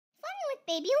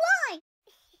baby alive.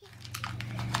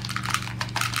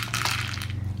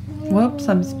 Whoops,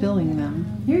 I'm spilling them.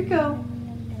 Here you go.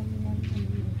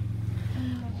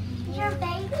 Your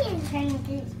baby is trying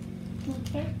to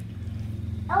eat it.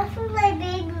 Oh, for my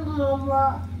baby,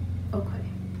 Mama. Okay.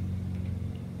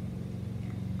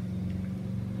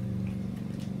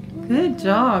 Good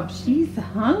job. She's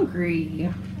hungry.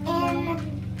 And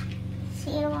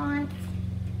she wants.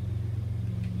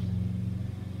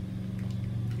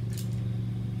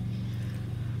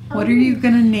 What are you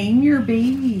going to name your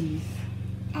babies?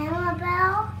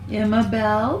 Annabelle.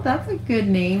 Emma-Belle, that's a good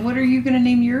name. What are you going to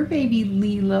name your baby,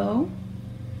 Lilo?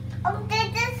 Oh,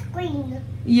 this is green.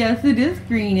 Yes, it is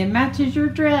green. It matches your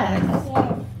dress.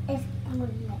 Yes, it's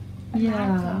green.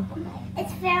 Yeah.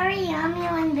 It's very yummy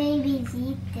when babies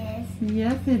eat this.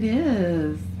 Yes, it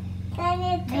is.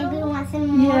 Maybe want some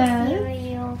more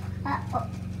cereal.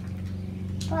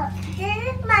 But this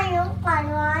is my own one.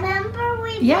 Remember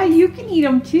we? Yeah, you can eat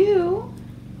them too.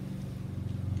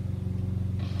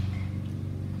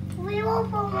 We will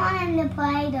put one in the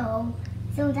Play-Doh,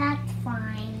 so that's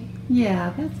fine.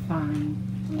 Yeah, that's fine.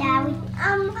 Yeah,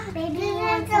 maybe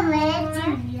it's a lid.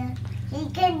 She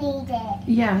can eat it.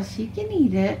 Yeah, she can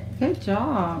eat it. Good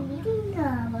job.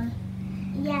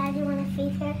 Yeah, do you want to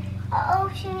feed her? Oh,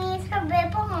 she needs her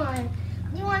bib on.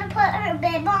 Do you want to put her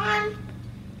bib on?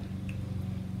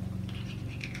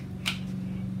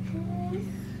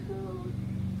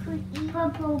 Put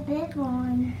purple bib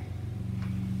on.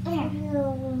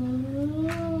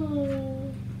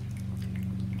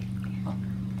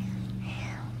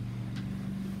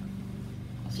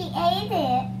 She ate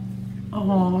it.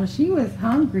 Oh, she was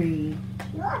hungry.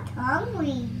 You are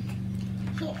hungry.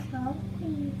 She's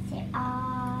hungry.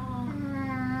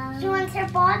 She wants her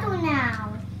bottle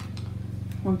now.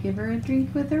 We'll give her a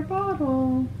drink with her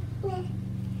bottle.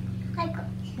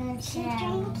 She's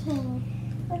drinking.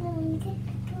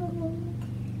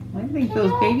 I think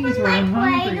those babies were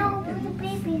hungry.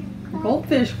 Baby.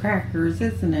 Goldfish crackers,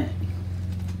 isn't it?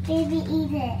 Baby,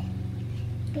 eat it.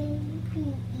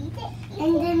 Baby, eat it.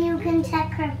 And then you can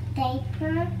check her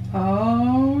diaper.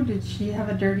 Oh, did she have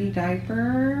a dirty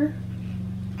diaper?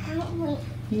 You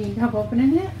need help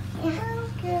opening it?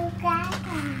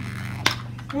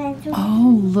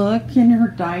 Oh, look in her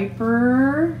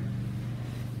diaper.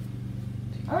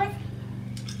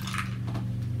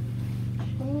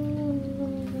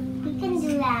 We can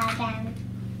do that again.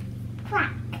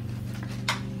 Crack.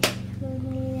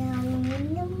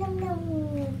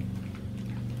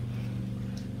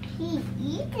 He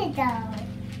eat it though.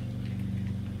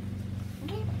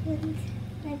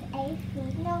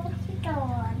 No, she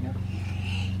don't.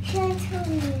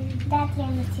 That's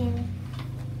yummy too.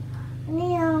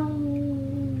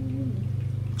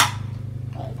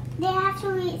 They have to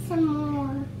eat some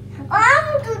more. I'm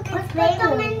going to put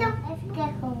them in the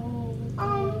Skittles.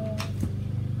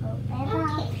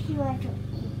 Okay, she wants to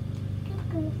eat.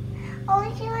 Oh,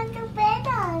 she wants to bed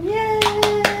on. Yay!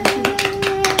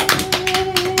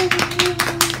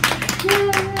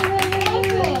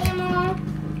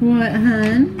 What,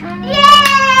 hun? Yay!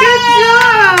 Good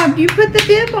job! You put the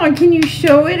bib on. Can you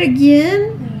show it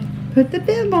again? Put the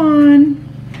bib on.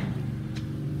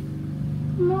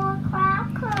 More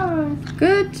crackers.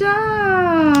 Good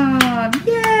job!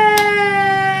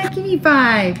 Yay! Give me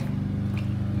 5.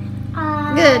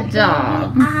 Good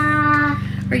job.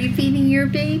 Are you feeding your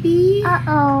baby?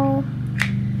 Uh-oh.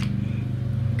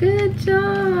 Good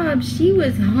job. She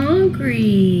was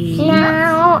hungry.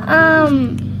 Now,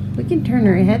 we can turn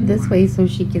her head this way so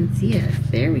she can see us.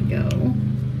 There we go.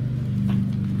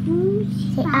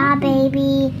 say,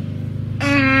 baby.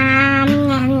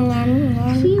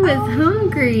 She was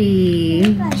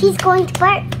hungry. She's going to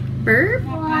burp. Burp? Is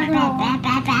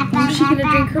she gonna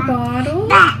drink her bottle?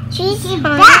 She's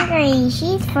hungry.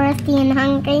 She's thirsty and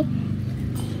hungry.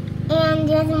 And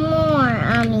there's more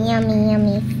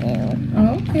yummy food.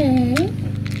 Okay.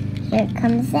 Here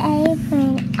comes the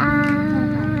apron.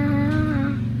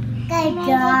 Good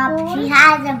job. She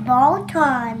has a bolt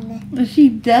on. She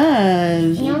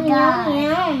does. She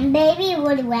does. Baby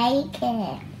would like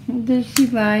it. Does she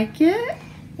like it?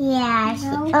 Yeah.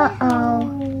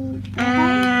 Uh-oh.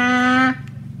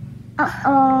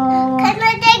 Uh-oh. Can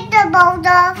I take the bows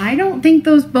off? I don't think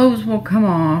those bows will come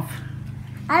off.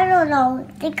 I don't know.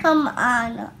 They come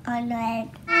on it.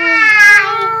 Bye.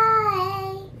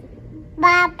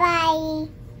 Bye-bye.